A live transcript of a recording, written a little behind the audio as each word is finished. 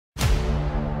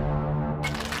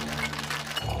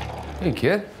Hey,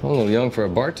 kid. A little young for a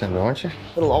bartender, aren't you?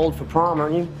 A little old for prom,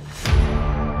 aren't you?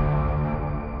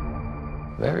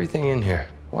 Everything in here.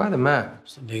 Why the map?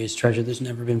 It's the biggest treasure that's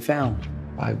never been found.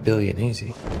 5 billion,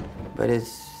 easy. But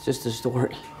it's just a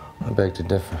story. I beg to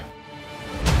differ.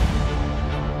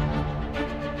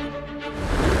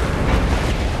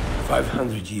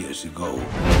 "500 years ago,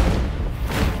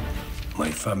 my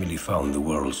family found the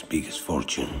world's biggest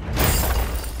fortune,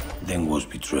 then was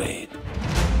betrayed.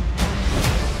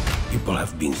 People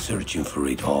have been searching for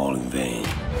it all in vain.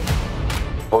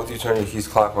 Both you turn your keys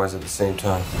clockwise at the same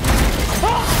time.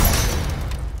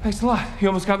 Thanks a lot. You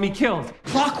almost got me killed.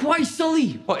 Clockwise,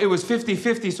 Sully! Well, it was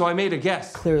 50-50, so I made a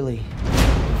guess. Clearly.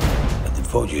 But the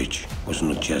voyage was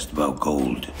not just about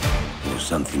gold. It was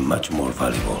something much more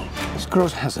valuable. This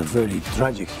cross has a very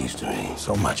tragic history.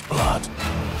 So much blood.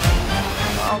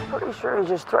 I'm pretty sure he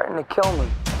just threatened to kill me.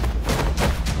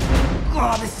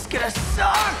 Oh, this is gonna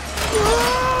suck!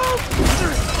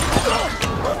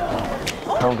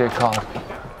 Don't get caught.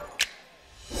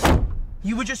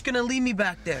 You were just gonna leave me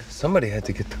back there. Somebody had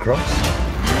to get the cross.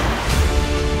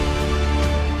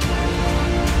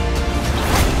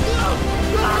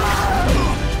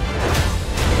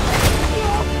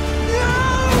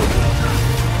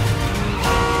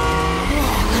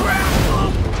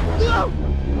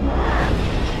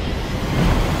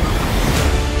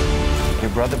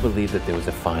 Your brother believed that there was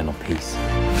a final piece.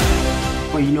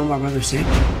 Well, you know my brother said?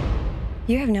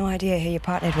 You have no idea who you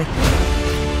partnered with.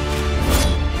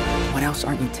 What else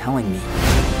aren't you telling me?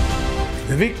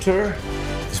 The victor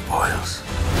spoils.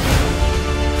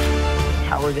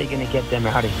 How are they gonna get them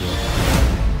out of here?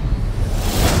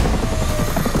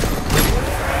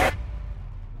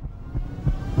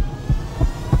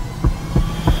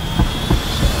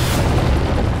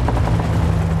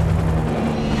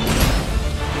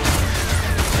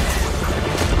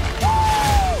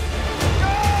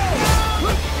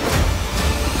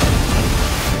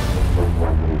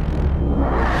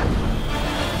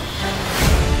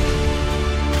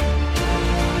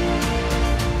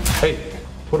 Hey,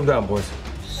 put him down, boys.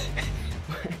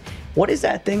 What is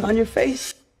that thing on your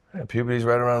face? Yeah, puberty's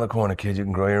right around the corner, kid. You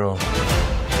can grow your own.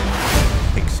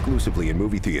 Exclusively in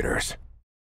movie theaters.